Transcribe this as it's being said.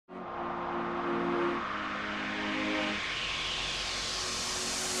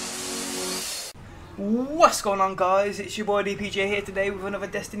What's going on, guys? It's your boy DPJ here today with another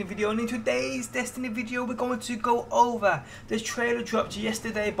Destiny video, and in today's Destiny video we're going to go over the trailer dropped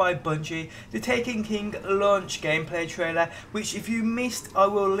yesterday by Bungie, the Taken King launch gameplay trailer, which if you missed I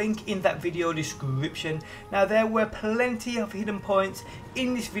will link in that video description. Now there were plenty of hidden points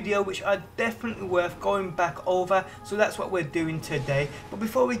in this video which are definitely worth going back over, so that's what we're doing today. But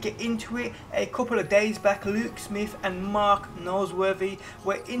before we get into it, a couple of days back Luke Smith and Mark Noseworthy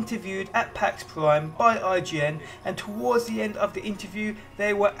were interviewed at PAX Prime by IGN, and towards the end of the interview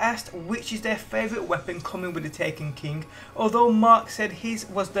they were asked which is their favourite weapon coming with the Taken King. Although Mark said his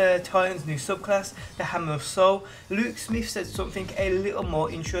was the Titan's new subclass, the Hammer of Soul, Luke Smith said something a little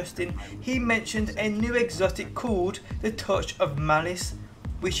more interesting. He mentioned a new exotic called the Touch of Malice,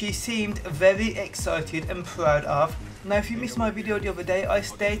 which he seemed very excited and proud of. Now if you missed my video the other day, I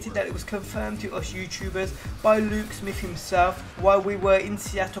stated that it was confirmed to us YouTubers by Luke Smith himself while we were in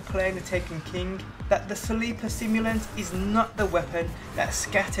Seattle playing the Taken King, that the Sleeper Simulant is not the weapon that's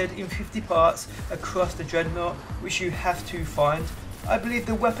scattered in 50 parts across the Dreadnought, which you have to find. I believe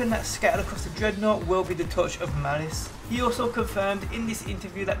the weapon that's scattered across the Dreadnought will be the Touch of Malice. He also confirmed in this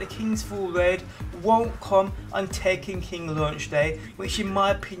interview that the King's Full Raid won't come on Taken King launch day, which in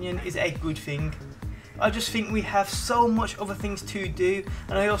my opinion is a good thing. I just think we have so much other things to do,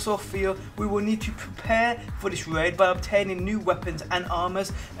 and I also feel we will need to prepare for this raid by obtaining new weapons and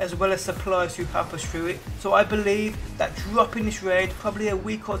armors as well as supplies to help us through it. So I believe that dropping this raid probably a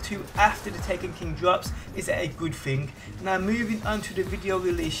week or two after the Taken King drops is a good thing. Now moving on to the video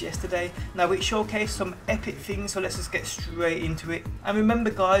released yesterday. Now it showcased some epic things, so let's just get straight into it. And remember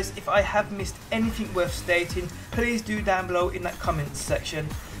guys, if I have missed anything worth stating, please do down below in that comments section.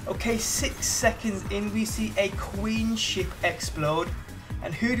 Okay, 6 seconds in we see a Queen ship explode,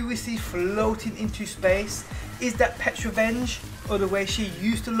 and who do we see floating into space? Is that Petrovenge, or the way she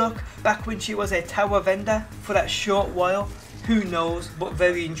used to look back when she was a tower vendor for that short while? Who knows, but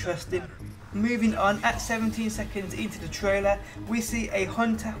very interesting. Moving on, at 17 seconds into the trailer we see a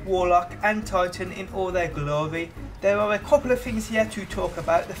Hunter, Warlock and Titan in all their glory. There are a couple of things here to talk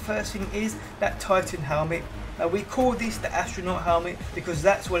about. The first thing is that Titan helmet. Now we call this the astronaut helmet because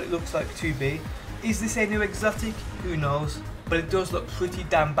that's what it looks like to be. Is this a new exotic? Who knows, but it does look pretty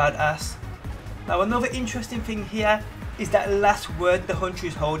damn badass. Now another interesting thing here is that last word the Hunter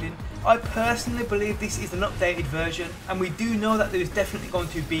is holding. I personally believe this is an updated version, and we do know that there is definitely going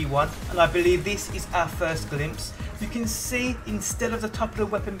to be one, and I believe this is our first glimpse. You can see instead of the top of the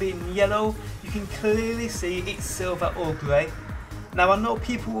weapon being yellow, you can clearly see it's silver or grey. Now I know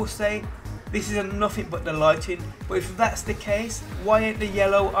people will say this isn't nothing but the lighting, but if that's the case, why ain't the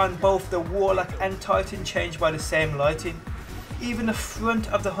yellow on both the Warlock and Titan changed by the same lighting? Even the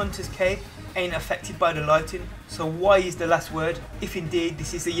front of the Hunter's cape ain't affected by the lighting, so why is the last word, if indeed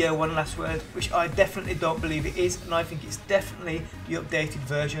this is the year 1 last word, which I definitely don't believe it is, and I think it's definitely the updated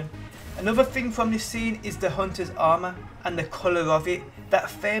version. Another thing from this scene is the Hunter's armour and the colour of it, that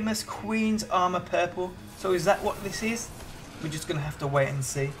famous Queen's armour purple. So is that what this is? We're just going to have to wait and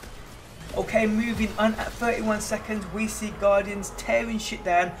see. Okay, moving on, at 31 seconds we see Guardians tearing shit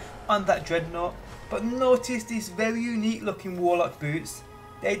down on that Dreadnought, but notice these very unique looking Warlock boots.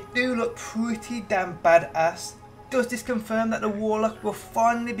 They do look pretty damn badass. Does this confirm that the Warlock will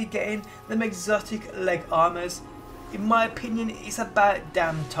finally be getting them exotic leg armors? In my opinion, it's about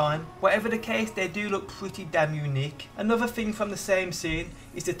damn time. Whatever the case, they do look pretty damn unique. Another thing from the same scene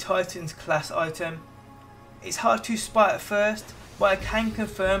is the Titan's class item. It's hard to spot at first, but I can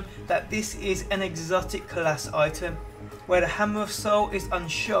confirm that this is an exotic class item, where the Hammer of Soul is on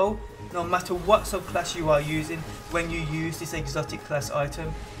show no matter what subclass you are using when you use this exotic class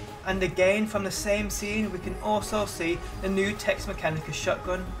item. And again from the same scene we can also see the new Tex Mechanica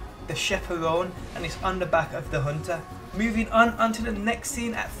shotgun, the Chaperone, and it's on the back of the Hunter. Moving on onto the next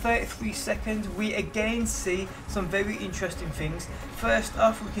scene at 33 seconds we again see some very interesting things. First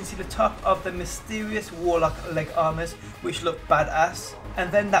off we can see the top of the mysterious Warlock leg armors which look badass,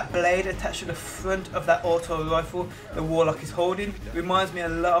 and then that blade attached to the front of that auto rifle the Warlock is holding reminds me a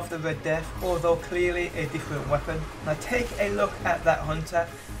lot of the Red Death, although clearly a different weapon. Now take a look at that Hunter,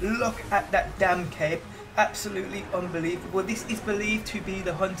 look at that damn cape. Absolutely unbelievable. This is believed to be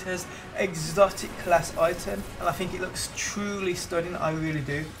the Hunter's exotic class item, and I think it looks truly stunning, I really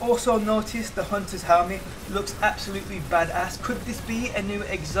do. Also notice the Hunter's helmet looks absolutely badass. Could this be a new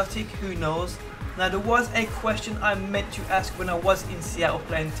exotic? Who knows. Now there was a question I meant to ask when I was in Seattle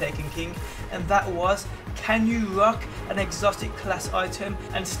playing Taken King, and that was, can you rock an exotic class item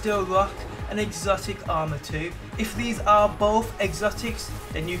and still rock an exotic armor too? If these are both exotics,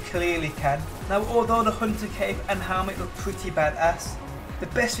 then you clearly can. Now although the Hunter cape and helmet look pretty badass, The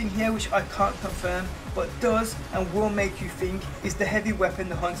best thing here, which I can't confirm, but does and will make you think, is the heavy weapon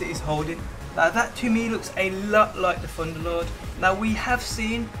the hunter is holding. Now that to me looks a lot like the Thunderlord. Now we have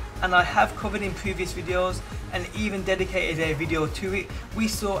seen, and I have covered in previous videos and even dedicated a video to it, we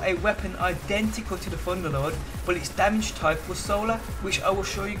saw a weapon identical to the Thunderlord, but its damage type was solar, which I will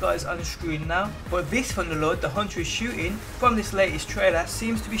show you guys on the screen now. But this Thunderlord the hunter is shooting from this latest trailer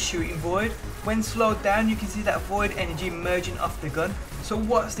seems to be shooting void. When slowed down you can see that void energy merging off the gun. So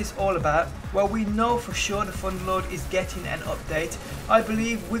what's this all about? Well, we know for sure the Thunderlord is getting an update. I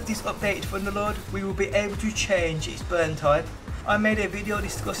believe with this updated Thunderlord we will be able to change its burn type. I made a video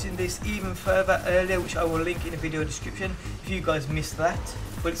discussing this even further earlier, which I will link in the video description if you guys missed that.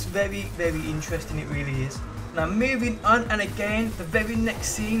 But it's very interesting, it really is. Now moving on, and again the very next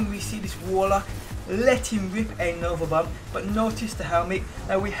scene we see this Warlock let him rip a Nova Bomb, but notice the helmet.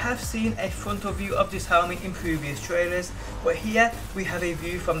 Now we have seen a frontal view of this helmet in previous trailers, but here we have a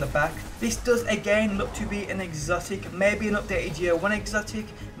view from the back. This does again look to be an exotic, maybe an updated year 1 exotic,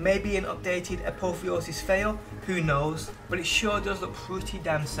 maybe an updated Apotheosis Fail, who knows, but it sure does look pretty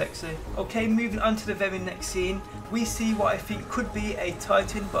damn sexy. Okay, moving on to the very next scene, we see what I think could be a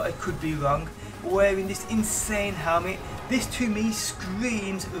Titan, but I could be wrong, wearing this insane helmet. This to me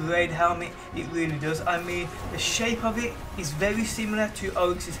screams Raid helmet, it really does. I mean, the shape of it is very similar to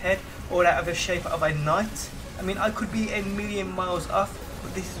Oryx's head, or that of the shape of a knight. I mean, I could be a million miles off,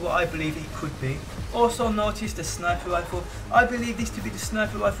 but this is what I believe it could be. Also notice the sniper rifle. I believe this to be the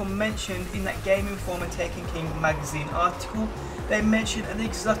sniper rifle mentioned in that Game Informer Taken King magazine article. They mention an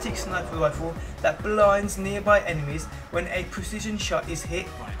exotic sniper rifle that blinds nearby enemies when a precision shot is hit.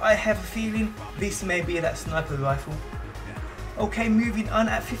 I have a feeling this may be that sniper rifle. Okay, moving on,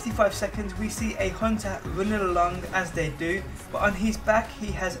 at 55 seconds we see a hunter running along as they do, but on his back he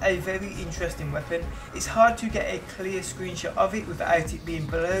has a very interesting weapon. It's hard to get a clear screenshot of it without it being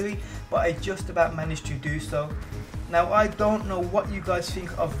blurry, but I just about managed to do so. Now I don't know what you guys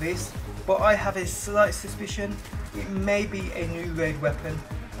think of this, but I have a slight suspicion it may be a new raid weapon.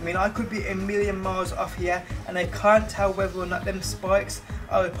 I mean, I could be a million miles off here and I can't tell whether or not them spikes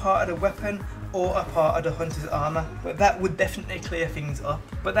are a part of the weapon or a part of the hunter's armor, but that would definitely clear things up.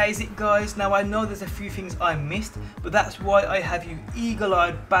 But that is it guys. Now I know there's a few things I missed, but that's why I have you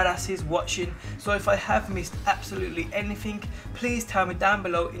eagle-eyed badasses watching, so if I have missed absolutely anything, please tell me down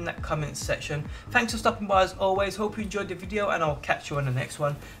below in that comments section. Thanks for stopping by as always, hope you enjoyed the video and I'll catch you on the next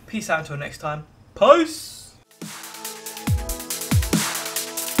one. Peace out until next time. Peace!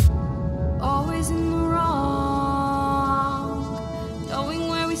 Always in the wrong, knowing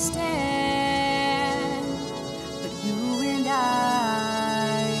where we stand, but you and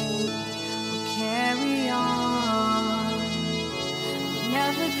I will carry on. We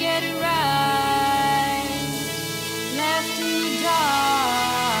never get it right.